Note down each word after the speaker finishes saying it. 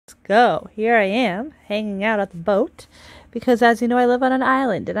go. Here I am, hanging out at the boat, because as you know, I live on an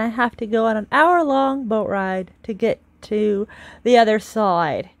island, and I have to go on an hour-long boat ride to get to the other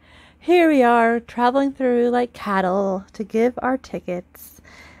side. Here we are, traveling through like cattle to give our tickets.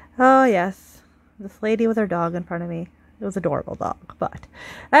 Oh, yes, this lady with her dog in front of me. It was an adorable dog, but...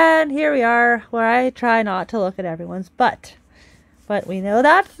 And here we are, where I try not to look at everyone's butt. But we know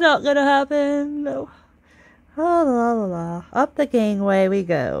that's not gonna happen. No. La la la la. Up the gangway we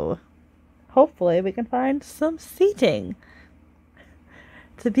go. Hopefully we can find some seating.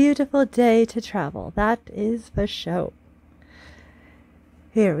 It's a beautiful day to travel. That is for sure.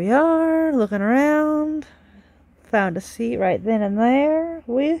 Here we are, looking around. Found a seat right then and there.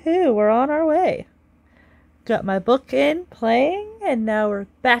 Woohoo, we're on our way. Got my book in, playing, and now we're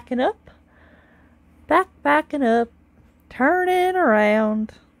backing up. Backing up. Turning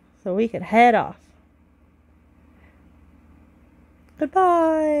around so we can head off.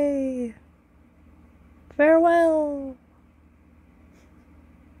 Goodbye. Farewell.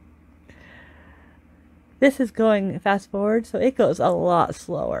 This is going fast forward, so it goes a lot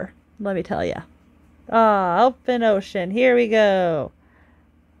slower. Let me tell you. Open ocean. Here we go.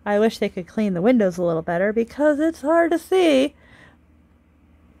 I wish they could clean the windows a little better because it's hard to see.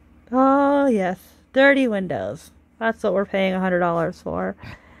 Oh, yes. Dirty windows. That's what we're paying $100 for.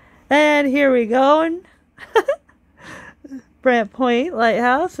 And here we go. And Brant Point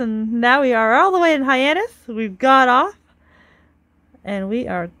Lighthouse. And now we are all the way in Hyannis. We've got off. And we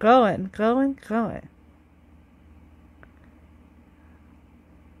are going.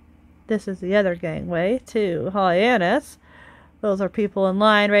 This is the other gangway to Hyannis. Those are people in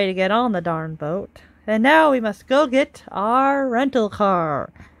line ready to get on the darn boat. And now we must go get our rental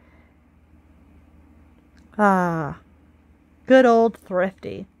car. Good old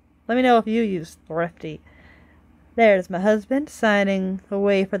Thrifty. Let me know if you use Thrifty. There's my husband signing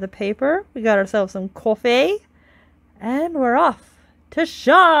away for the paper. We got ourselves some coffee. And we're off to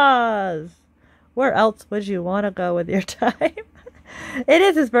Shaw's. Where else would you want to go with your time? It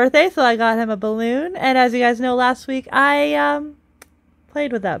is his birthday, so I got him a balloon. And as you guys know, last week I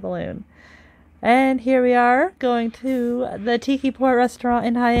played with that balloon. And here we are going to the Tiki Port restaurant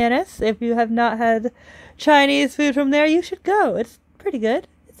in Hyannis. If you have not had Chinese food from there, you should go. It's pretty good.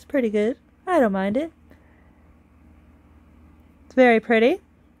 I don't mind it. It's very pretty.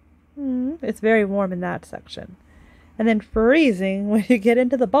 It's very warm in that section. And then freezing when you get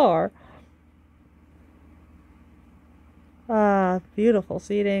into the bar. Beautiful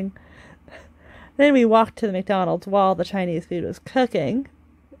seating. Then we walked to the McDonald's while the Chinese food was cooking.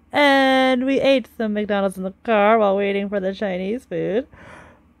 And we ate some McDonald's in the car while waiting for the Chinese food.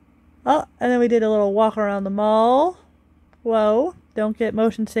 Oh, and then we did a little walk around the mall. Whoa, don't get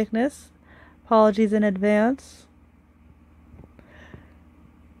motion sickness. Apologies in advance.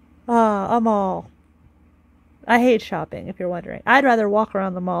 A mall. I hate shopping, if you're wondering. I'd rather walk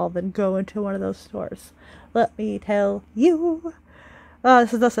around the mall than go into one of those stores. Let me tell you.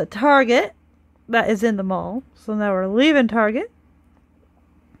 This is also Target that is in the mall. So now we're leaving Target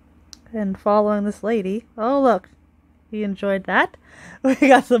and following this lady. Oh, look. He enjoyed that. We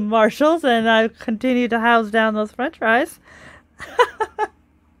got some Marshalls, and I continue to house down those french fries.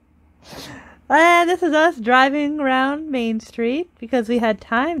 And this is us driving around Main Street because we had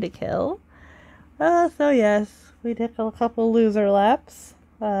time to kill. So yes, we did a couple loser laps.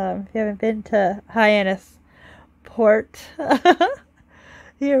 If you haven't been to Hyannis Port,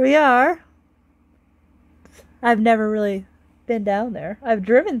 here we are. I've never really been down there. I've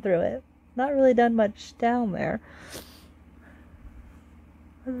driven through it. Not really done much down there.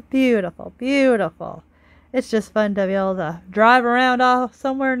 Beautiful, beautiful. It's just fun to be able to drive around off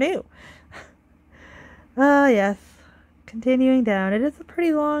somewhere new. Oh, yes. Continuing down. It is a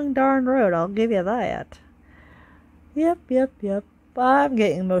pretty long darn road, I'll give you that. Yep. I'm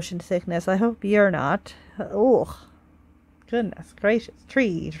getting motion sickness. I hope you're not. Oh, goodness gracious.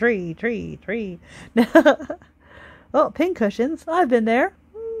 Tree. Oh, pin cushions. I've been there.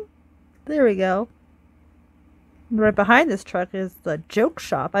 There we go. Right behind this truck is the joke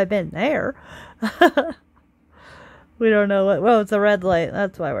shop. I've been there. We don't know what... Well, it's a red light.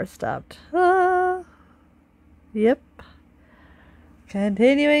 That's why we're stopped. Yep.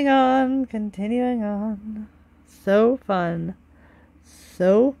 Continuing on. So fun.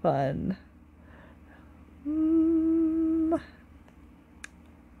 A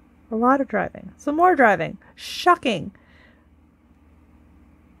lot of driving. Some more driving. Shocking.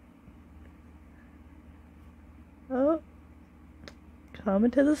 Oh.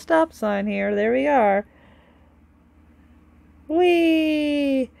 Coming to the stop sign here. There we are.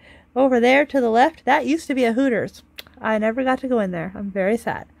 Whee! Over there to the left, that used to be a Hooters. I never got to go in there. I'm very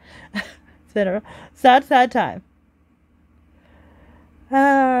sad. It's been a sad, sad time.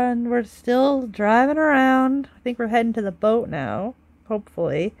 And we're still driving around. I think we're heading to the boat now,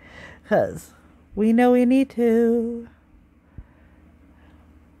 hopefully, because we know we need to.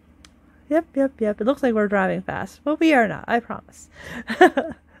 Yep. It looks like we're driving fast, but we are not, I promise.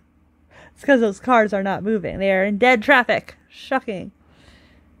 It's because those cars are not moving. They are in dead traffic. Shocking.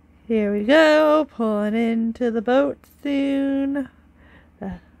 Here we go, pulling into the boat soon.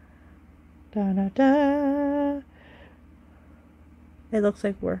 Da, da, da. It looks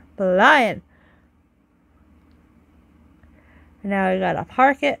like we're flying. And now we gotta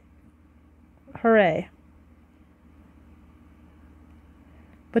park it. Hooray.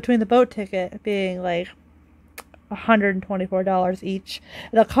 Between the boat ticket being like $124 each,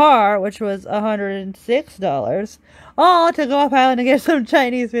 the car, which was $106, all to go up island and get some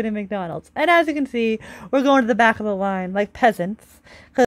Chinese food at McDonald's. And as you can see, we're going to the back of the line like peasants.